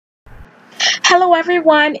Hello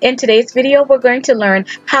everyone, in today's video we're going to learn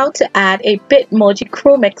how to add a Bitmoji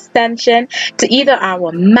Chrome extension to either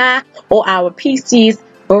our Mac or our PC's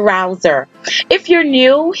browser. If you're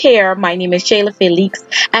new here, my name is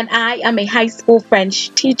Shealafelix and I am a high school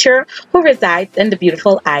French teacher who resides in the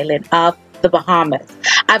beautiful island of the Bahamas.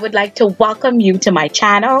 I would like to welcome you to my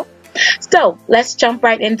channel. So let's jump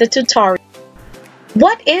right into the tutorial.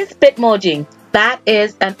 What is Bitmoji? That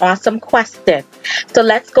is an awesome question. So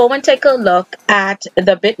let's go and take a look at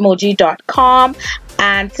the bitmoji.com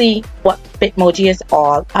and see what Bitmoji is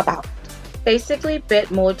all about. Basically,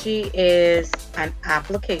 Bitmoji is an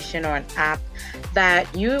application or an app that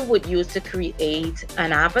you would use to create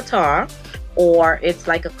an avatar, or it's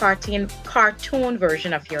like a cartoon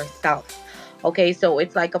version of yourself. Okay, so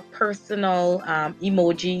it's like a personal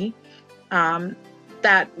emoji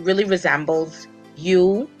that really resembles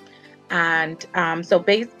you. And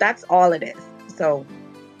that's all it is. So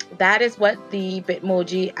that is what the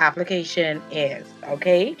Bitmoji application is,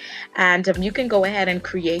 okay? And you can go ahead and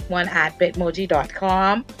create one at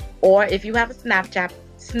bitmoji.com, or if you have a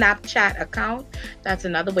Snapchat account, that's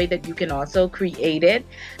another way that you can also create it.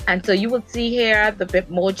 And so you will see here the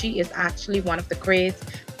Bitmoji is actually one of the craze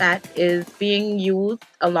that is being used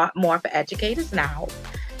a lot more for educators now,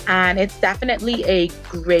 and it's definitely a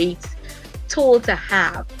great tool to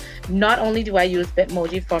have. Not only do I use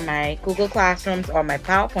Bitmoji for my Google Classrooms or my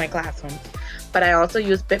PowerPoint classrooms, but I also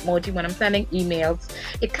use Bitmoji when I'm sending emails.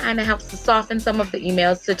 It kind of helps to soften some of the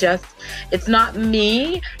emails to just, it's not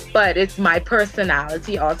me, but it's my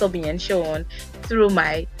personality also being shown through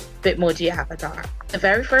my Bitmoji avatar. The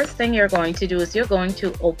very first thing you're going to do is you're going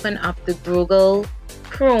to open up the Google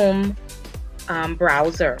Chrome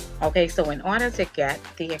browser. Okay, so in order to get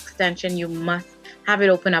the extension, you must have it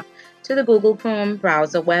open up to the Google Chrome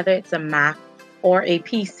browser, whether it's a Mac or a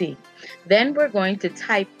PC. Then we're going to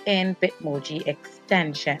type in Bitmoji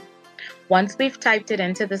extension. Once we've typed it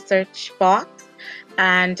into the search box,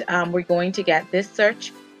 and we're going to get this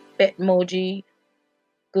search, Bitmoji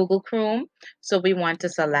Google Chrome. So we want to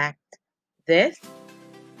select this.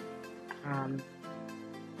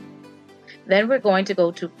 Then we're going to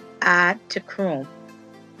go to Add to Chrome.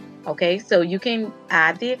 Okay, so you can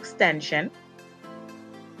add the extension.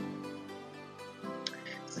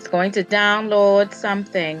 It's going to download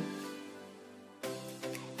something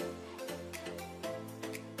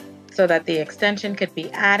so that the extension could be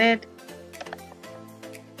added,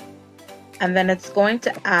 and then it's going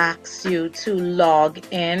to ask you to log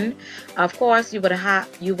in. Of course, you would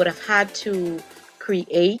have had to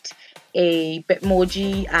create a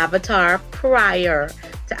Bitmoji avatar prior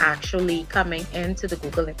to actually coming into the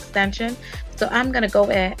Google extension. So I'm going to go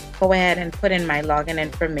ahead and put in my login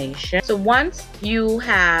information. So once you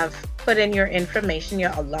have put in your information,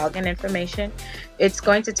 your login information, it's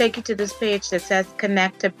going to take you to this page that says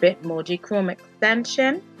connect to Bitmoji Chrome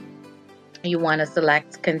extension. You want to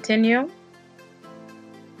select continue,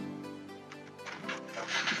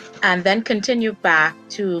 and then continue back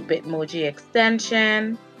to Bitmoji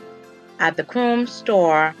extension at the Chrome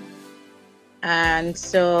store. And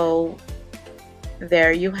so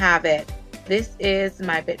there you have it. This is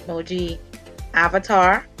my Bitmoji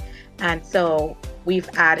avatar, and so we've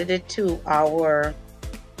added it to our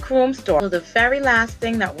Chrome store. So the very last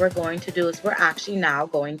thing that we're going to do is we're actually now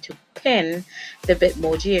going to pin the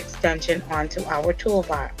Bitmoji extension onto our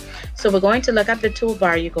toolbar. So we're going to look at the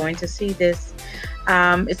toolbar. You're going to see this.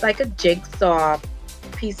 It's like a jigsaw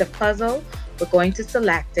piece of puzzle. We're going to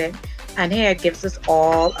select it, and here it gives us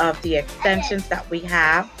all of the extensions that we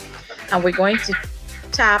have, and we're going to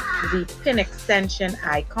tap the pin extension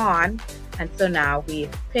icon, and so now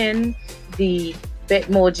we've pinned the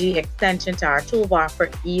Bitmoji extension to our toolbar for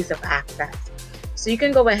ease of access. So you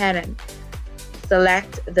can go ahead and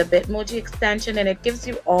select the Bitmoji extension, and it gives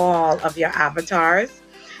you all of your avatars,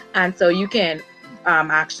 and so you can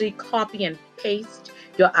actually copy and paste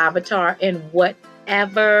your avatar in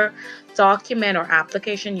whatever document or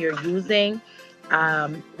application you're using,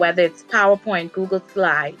 whether it's PowerPoint, Google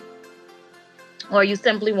Slide, or you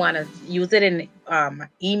simply want to use it in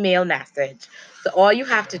email message. So all you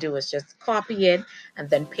have to do is just copy it and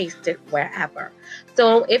then paste it wherever.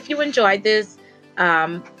 So if you enjoyed this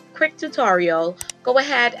quick tutorial, go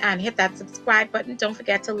ahead and hit that subscribe button. Don't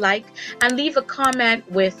forget to like and leave a comment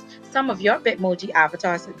with some of your Bitmoji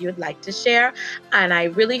avatars that you'd like to share. And I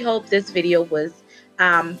really hope this video was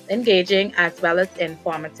engaging as well as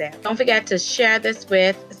informative. Don't forget to share this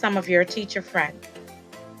with some of your teacher friends.